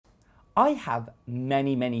I have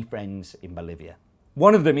many friends in Bolivia.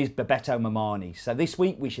 One of them is Bebeto Mamani, so this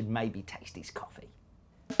week we should maybe taste his coffee.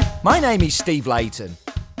 My name is Steve Layton,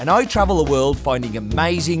 and I travel the world finding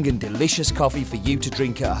amazing and delicious coffee for you to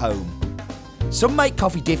drink at home. Some make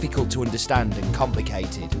coffee difficult to understand and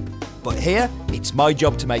complicated, but here it's my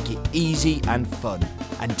job to make it easy and fun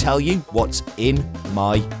and tell you what's in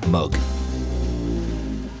my mug.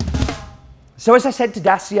 So as I said,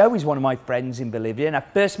 Tadasio is one of my friends in Bolivia, and I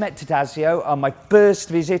first met Tadasio on my first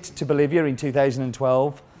visit to Bolivia in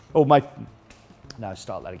 2012.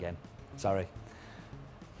 Sorry.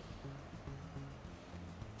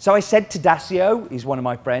 So I said Tadasio is one of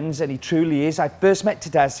my friends, and he truly is. I first met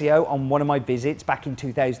Tadasio on one of my visits back in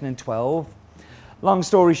 2012. Long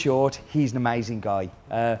story short, he's an amazing guy.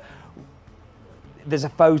 There's a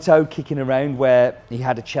photo kicking around where he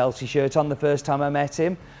had a Chelsea shirt on the first time I met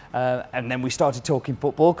him. And then we started talking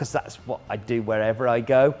football because that's what I do wherever I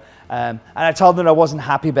go. And I told him I wasn't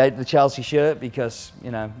happy about the Chelsea shirt because,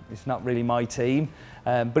 you know, it's not really my team.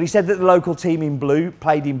 But he said that the local team in blue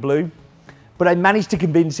played in blue. But I managed to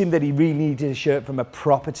convince him that he really needed a shirt from a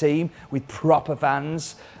proper team with proper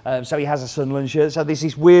fans. So he has a Sunderland shirt. So there's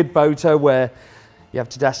this weird photo where you have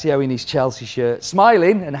Tadasio in his Chelsea shirt,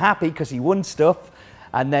 smiling and happy because he won stuff.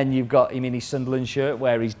 And then you've got him in his Sunderland shirt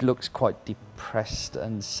where he looks quite depressed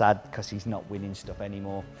and sad because he's not winning stuff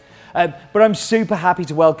anymore. But I'm super happy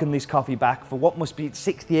to welcome this coffee back for what must be its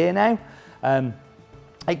 6th year now.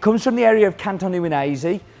 It comes from the area of Canton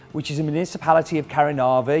Uinese, which is a municipality of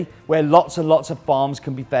Caranavi, where lots and lots of farms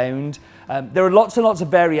can be found. There are lots and lots of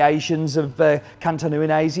variations of Canton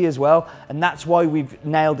Uinese as well, and that's why we've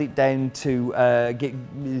nailed it down to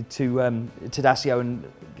Tadasio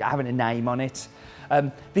and having a name on it.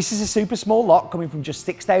 This is a super small lot coming from just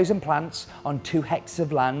 6,000 plants on 2 hectares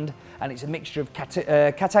of land, and it's a mixture of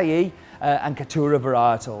Catayi and Caturra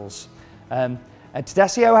varietals.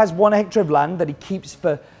 Tadasio has 1 hectare of land that he keeps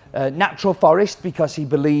for natural forest because he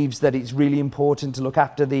believes that it's really important to look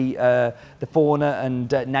after the fauna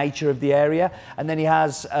and nature of the area. And then he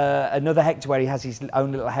has another hectare where he has his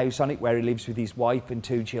own little house on it where he lives with his wife and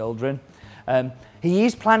 2 children. He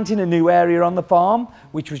is planting a new area on the farm,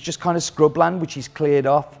 which was just kind of scrubland, which he's cleared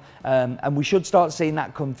off. And we should start seeing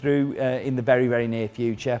that come through in the very near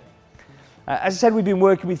future. As I said, we've been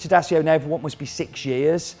working with Tadasio now for what must be 6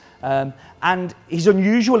 years. And he's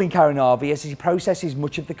unusual in Caranavi as he processes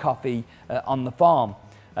much of the coffee on the farm,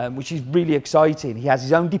 which is really exciting. He has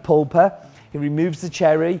his own depulper. He removes the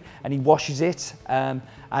cherry and he washes it and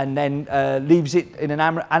then leaves it in an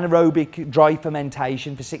anaerobic dry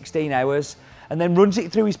fermentation for 16 hours and then runs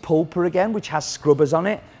it through his pulper again, which has scrubbers on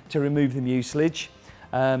it to remove the mucilage.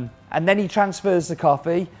 And then he transfers the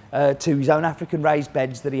coffee to his own African raised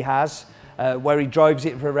beds that he has, where he drives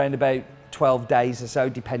it for around about 12 days or so,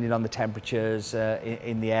 depending on the temperatures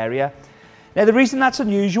in the area. Now, the reason that's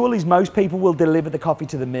unusual is most people will deliver the coffee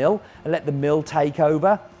to the mill and let the mill take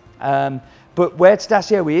over. But where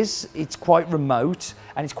Tadasio is, it's quite remote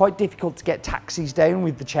and it's quite difficult to get taxis down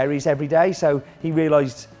with the cherries every day. So he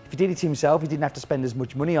realised if he did it himself, he didn't have to spend as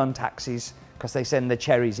much money on taxis because they send the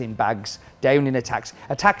cherries in bags down in a taxi.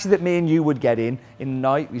 A taxi that me and you would get in the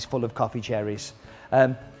night is full of coffee cherries.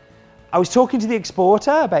 I was talking to the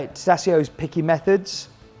exporter about Tadasio's picking methods,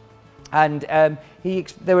 and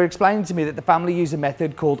they were explaining to me that the family use a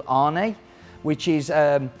method called Arne, which is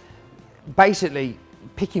basically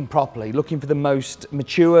picking properly, looking for the most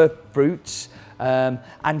mature fruits,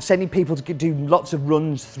 and sending people to do lots of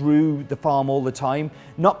runs through the farm all the time,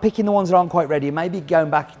 not picking the ones that aren't quite ready, and maybe going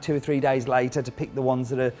back 2 or 3 days later to pick the ones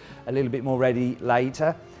that are a little bit more ready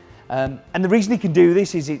later. And the reason he can do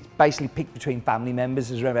this is it's basically picked between family members.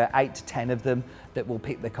 There's around about 8 to 10 of them that will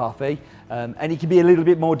pick the coffee. And he can be a little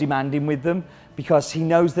bit more demanding with them because he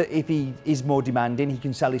knows that if he is more demanding, he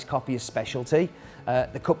can sell his coffee as specialty.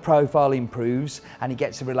 The cup profile improves and he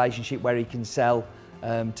gets a relationship where he can sell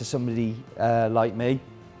to somebody like me.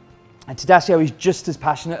 And Tadasio is just as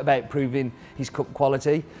passionate about proving his cup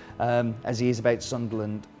quality as he is about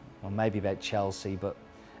Sunderland, or maybe about Chelsea, but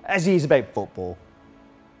as he is about football.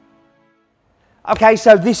 Okay,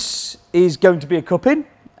 so this is going to be a cupping,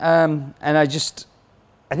 and I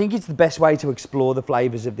think it's the best way to explore the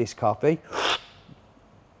flavours of this coffee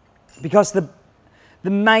because the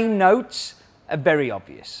main notes are very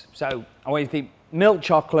obvious. So I want you to think milk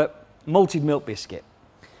chocolate, malted milk biscuit.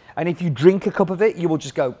 And if you drink a cup of it, you will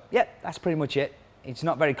just go, yep, that's pretty much it. It's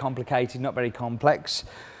not very complicated, not very complex.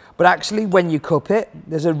 But actually, when you cup it,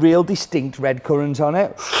 there's a real distinct red currant on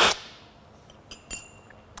it.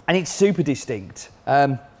 And it's super distinct.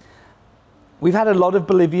 We've had a lot of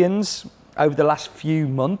Bolivians over the last few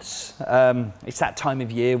months. It's that time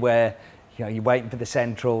of year where you're waiting for the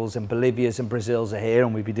Centrals and Bolivias and Brazils are here,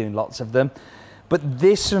 and we'll be doing lots of them. But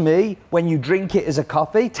this, for me, when you drink it as a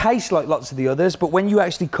coffee, tastes like lots of the others, but when you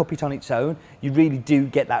actually cup it on its own, you really do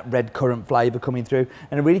get that red currant flavour coming through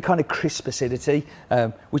and a really kind of crisp acidity,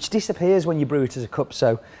 which disappears when you brew it as a cup.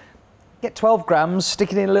 So get 12 grams,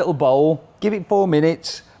 stick it in a little bowl, give it 4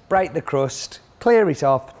 minutes, break the crust, clear it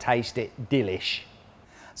off, taste it, delish.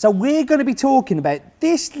 So we're going to be talking about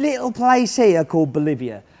this little place here called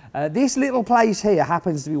Bolivia. This little place here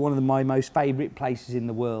happens to be one of my most favourite places in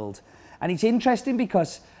the world. And it's interesting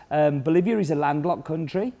because Bolivia is a landlocked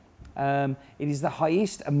country. It is the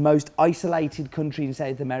highest and most isolated country in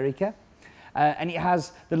South America. And it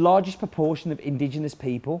has the largest proportion of indigenous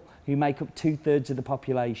people who make up 2/3 of the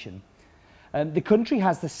population. The country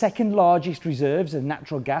has the second largest reserves of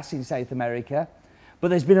natural gas in South America, but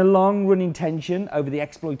there's been a long running tension over the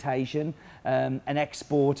exploitation and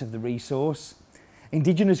export of the resource.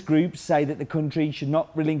 Indigenous groups say that the country should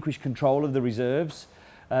not relinquish control of the reserves,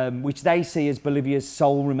 which they see as Bolivia's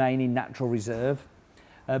sole remaining natural reserve.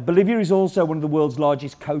 Bolivia is also one of the world's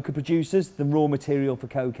largest coca producers, the raw material for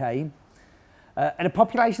cocaine. At a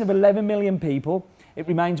population of 11 million people, it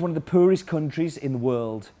remains one of the poorest countries in the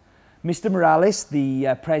world. Mr. Morales,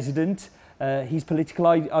 the president, his political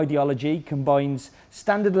ideology combines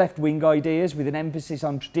standard left-wing ideas with an emphasis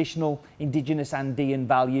on traditional indigenous Andean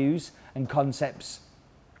values and concepts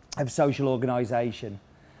of social organisation.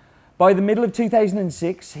 By the middle of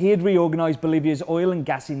 2006, he had reorganised Bolivia's oil and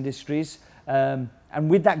gas industries, and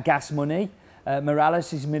with that gas money,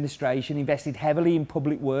 Morales' administration invested heavily in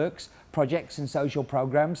public works, projects and social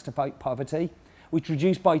programmes to fight poverty, which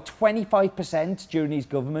reduced by 25% during his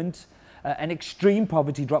government, and extreme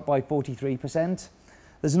poverty dropped by 43%.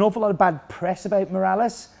 There's an awful lot of bad press about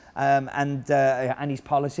Morales and his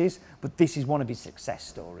policies, but this is one of his success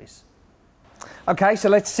stories. Okay, so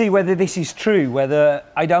let's see whether this is true, whether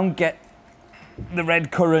I don't get the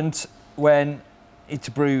red currant when it's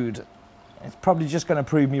brewed. It's probably just going to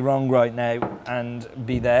prove me wrong right now and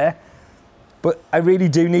be there. But I really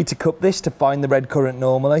do need to cup this to find the red currant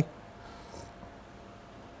normally.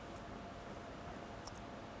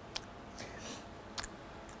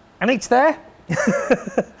 And it's there.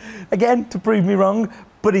 Again, to prove me wrong,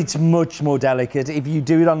 but it's much more delicate. If you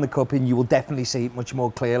do it on the cupping, you will definitely see it much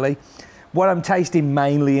more clearly. What I'm tasting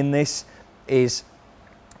mainly in this is,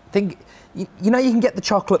 you can get the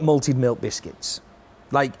chocolate malted milk biscuits.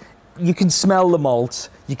 Like, you can smell the malt,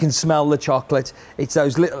 you can smell the chocolate. It's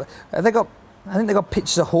those little, I think they got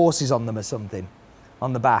pictures of horses on them or something,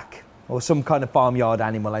 on the back, or some kind of farmyard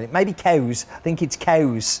animal. Maybe cows, I think it's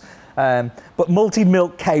cows. But malted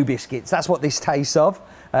milk cow biscuits, that's what this tastes of.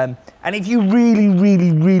 And if you really,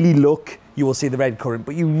 really, really look, you will see the red currant,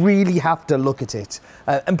 but you really have to look at it.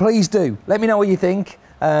 And please do. Let me know what you think.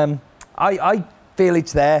 I feel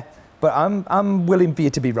it's there, but I'm willing for you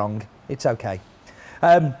to be wrong. It's okay.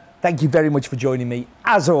 Thank you very much for joining me,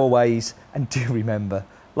 as always. And do remember,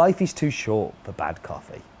 life is too short for bad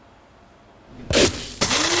coffee.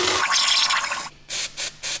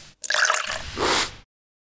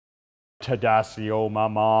 Tadassio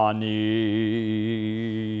Mamani.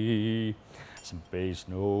 Some bass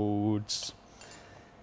notes.